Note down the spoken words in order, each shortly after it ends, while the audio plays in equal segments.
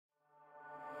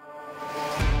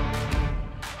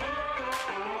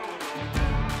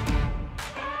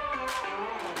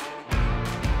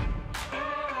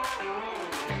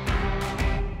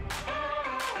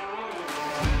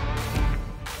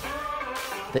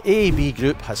The AAB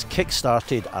Group has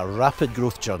kick-started a rapid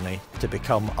growth journey to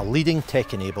become a leading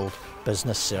tech-enabled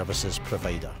business services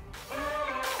provider.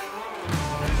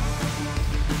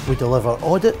 We deliver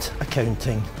audit,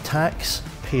 accounting, tax,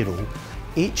 payroll,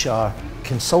 HR,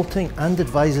 consulting and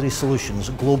advisory solutions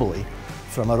globally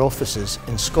from our offices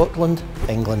in Scotland,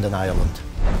 England and Ireland.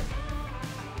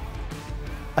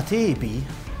 At AAB,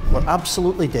 we're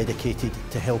absolutely dedicated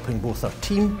to helping both our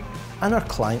team and our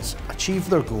clients achieve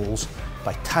their goals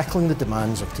by tackling the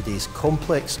demands of today's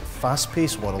complex,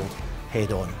 fast-paced world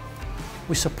head-on.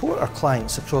 We support our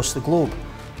clients across the globe,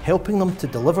 helping them to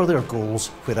deliver their goals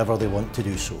wherever they want to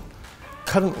do so,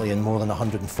 currently in more than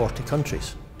 140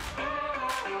 countries.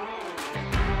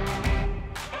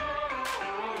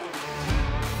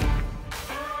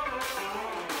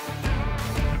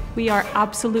 We are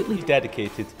absolutely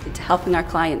dedicated to helping our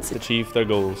clients achieve their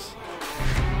goals.